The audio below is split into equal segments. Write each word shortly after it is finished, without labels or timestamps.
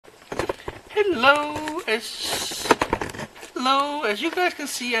Hello, as you guys can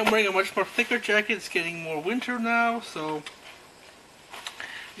see, I'm wearing a much more thicker jacket. It's getting more winter now, so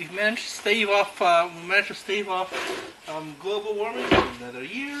we've managed to stave off. Global warming for another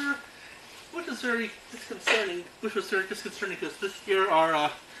year, which is very disconcerting. Because this year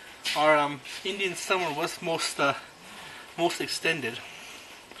our Indian summer was most extended.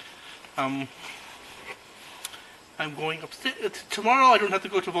 I'm going upstairs tomorrow. I don't have to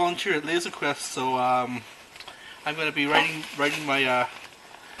go to volunteer at Laser Quest, so I'm going to be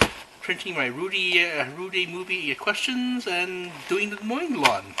printing my Rudy movie questions and doing the mowing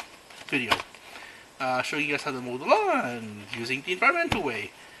lawn video. Showing you guys how to mow the lawn using the environmental way,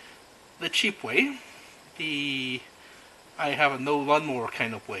 the cheap way, I have a no lawnmower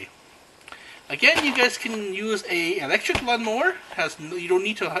kind of way. Again, you guys can use a electric lawnmower. You don't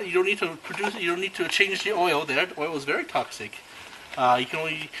need to change the oil there. The oil is very toxic. You can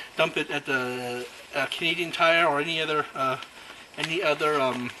only dump it at the Canadian Tire or any other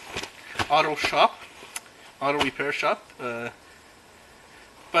auto repair shop. But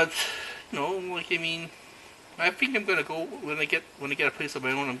I think I'm gonna go when I get a place of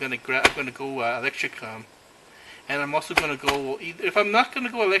my own. I'm gonna go electric. And I'm also going to go, if I'm not going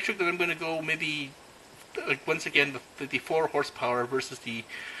to go electric, then I'm going to go maybe, once again, the 4 horsepower versus the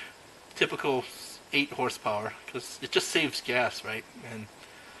typical 8 horsepower, because it just saves gas, right?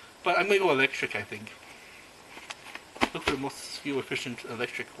 But I'm going to go electric, I think. Look for the most fuel efficient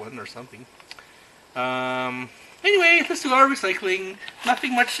electric one or something. Anyway, let's do our recycling.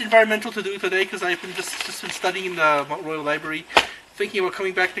 Nothing much environmental to do today, because I've been just been studying in the Mount Royal Library, thinking about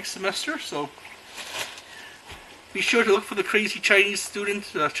coming back next semester, so be sure to look for the crazy Chinese student,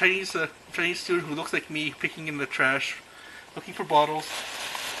 Chinese student who looks like me, picking in the trash, looking for bottles.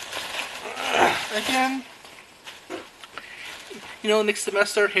 Again, next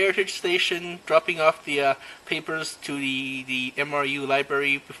semester, Heritage Station, dropping off the papers to the MRU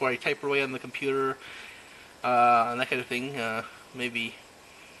library before I type away on the computer, and that kind of thing. Maybe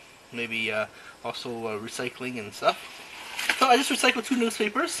also recycling and stuff. So I just recycled 2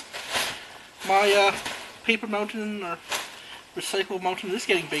 newspapers. My paper mountain or recycle mountain is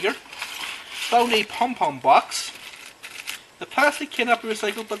getting bigger. Found a pom-pom box. The plastic cannot be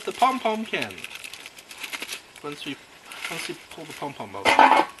recycled, but the pom-pom can. Once we pull the pom-pom out.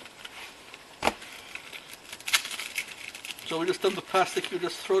 So we just dump the plastic. You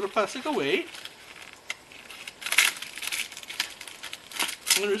just throw the plastic away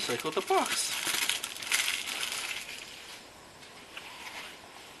and recycle the box.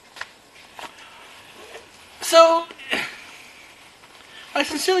 So, I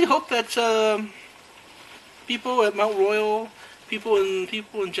sincerely hope that people at Mount Royal, people in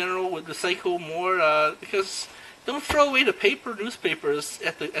general, would recycle more. Because don't throw away the paper newspapers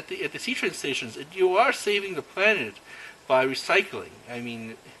at the C-train stations. You are saving the planet by recycling. I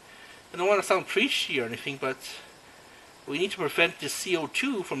mean, I don't want to sound preachy or anything, but we need to prevent the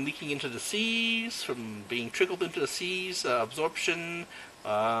CO2 from leaking into the seas, from being trickled into the seas, absorption.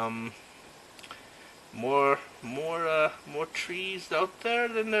 More trees out there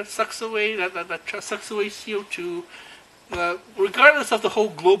than that sucks away sucks away CO2. Regardless of the whole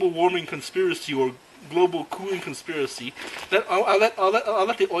global warming conspiracy or global cooling conspiracy, that I'll let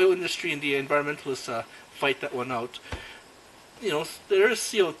the oil industry and the environmentalists fight that one out. There is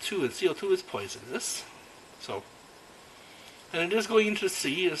CO2, and CO2 is poisonous. So, and it is going into the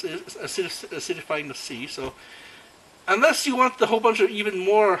sea, is acidifying the sea. So, unless you want the whole bunch of even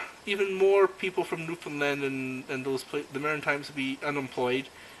more people from Newfoundland and the Maritimes to be unemployed,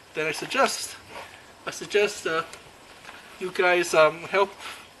 then I suggest you guys help.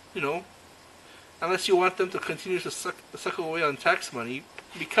 Unless you want them to continue to suck away on tax money,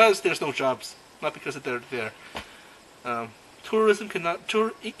 because there's no jobs, not because they're there. Tourism cannot,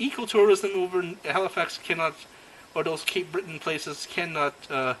 ecotourism over in Halifax cannot, or those Cape Breton places cannot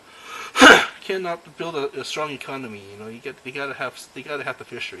build a strong economy. They gotta have the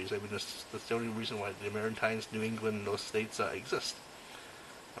fisheries. I mean, that's the only reason why the Maritimes, New England, and those states exist.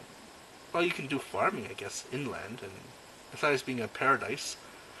 Well, you can do farming, I guess, inland, and besides being a paradise.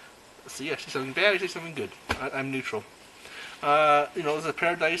 See, I see something bad, I see something good. I'm neutral. It's a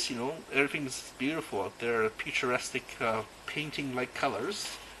paradise. Everything's beautiful out there, picturesque, painting-like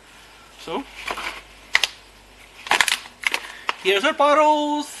colors. So, here's our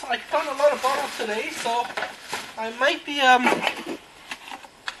bottles. I found a lot of bottles today, so I might be I'm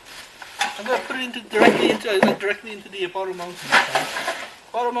gonna put it directly into the bottle mountain.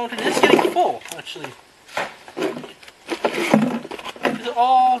 Bottle mountain is getting full, actually. These are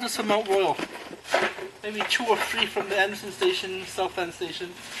all just from Mount Royal. maybe 2 or 3 from the Anderson station, South End station.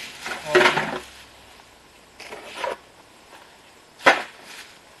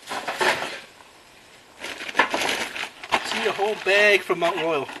 See a whole bag from Mount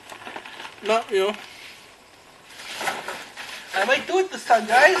Royal. Not, you know. I might do it this time,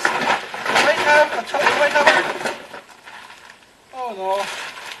 guys. I might have oh no.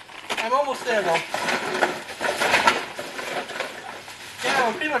 I'm almost there though. Yeah,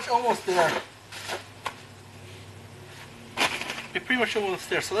 we're pretty much almost there. We're pretty much almost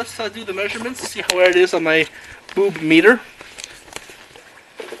there. So let's do the measurements, see how it is on my boob meter.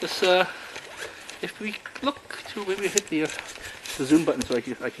 Let's, if we look to, maybe hit the zoom button so I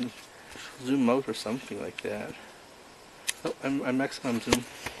can zoom out or something like that. Oh, I'm maximum zoom.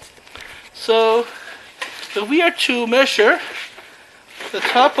 So we are to measure the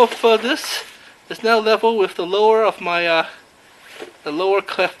top of this is now level with the lower of my the lower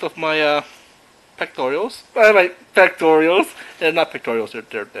cleft of my pectorals. My pectorals. They're not pectorals.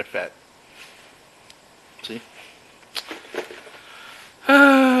 They're fat. See.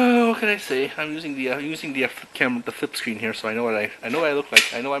 What can I say? I'm using the camera, the flip screen here, so I know what I know what I look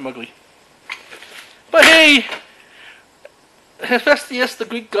like. I know I'm ugly. But hey, Hephaestus, the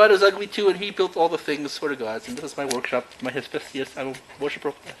Greek god, is ugly too, and he built all the things for the gods. And this is my workshop, my Hephaestus. I'm a worshipper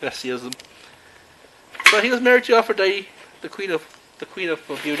of Hephaestusism. But he was married to Aphrodite, the queen of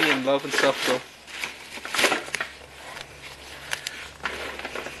beauty and love and stuff. So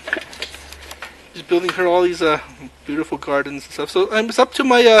he's building her all these beautiful gardens and stuff. So it's up to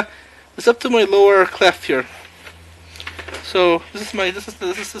my lower cleft here. So this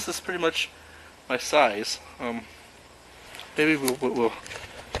is pretty much my size. Maybe we'll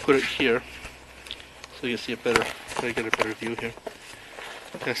put it here so you can see it better. So I get a better view here.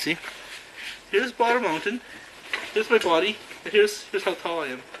 Okay, see? Here's Bottom Mountain. Here's my body. And here's how tall I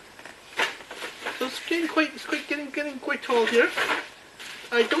am. So it's getting quite tall here.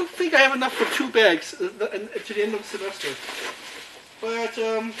 I don't think I have enough for 2 bags to the end of the semester. But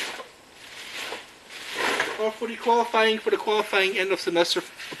or for the qualifying end of semester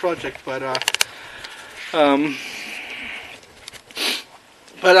project. But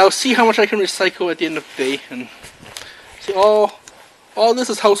I'll see how much I can recycle at the end of the day. And see, all this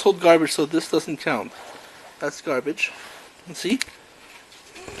is household garbage, so this doesn't count. That's garbage. And see?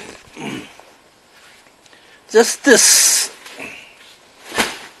 Just this.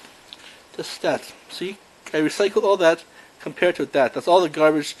 Just that. See? I recycled all that compared to that. That's all the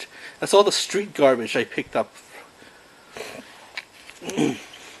garbage. That's all the street garbage I picked up.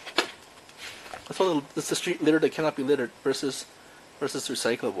 That's the street litter that cannot be littered versus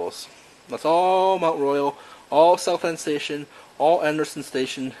recyclables. That's all Mount Royal, all South End Station, all Anderson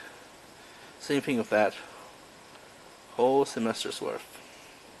Station. Same thing with that. Whole semester's worth.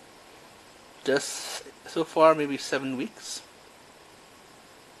 Just so far, maybe 7 weeks.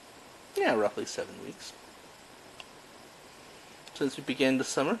 Yeah, roughly 7 weeks. Since we began this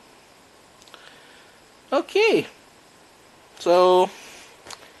summer. Okay. So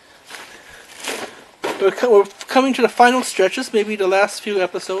we're coming to the final stretches, maybe the last few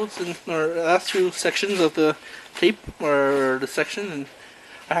episodes or last few sections of the tape or the section, and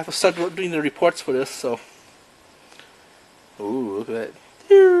I have to start doing the reports for this. So, ooh, look at that!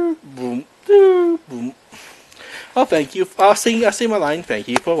 Boom, boom. Oh, thank you. I'll say my line. Thank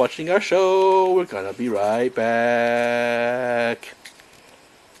you for watching our show. We're gonna be right back.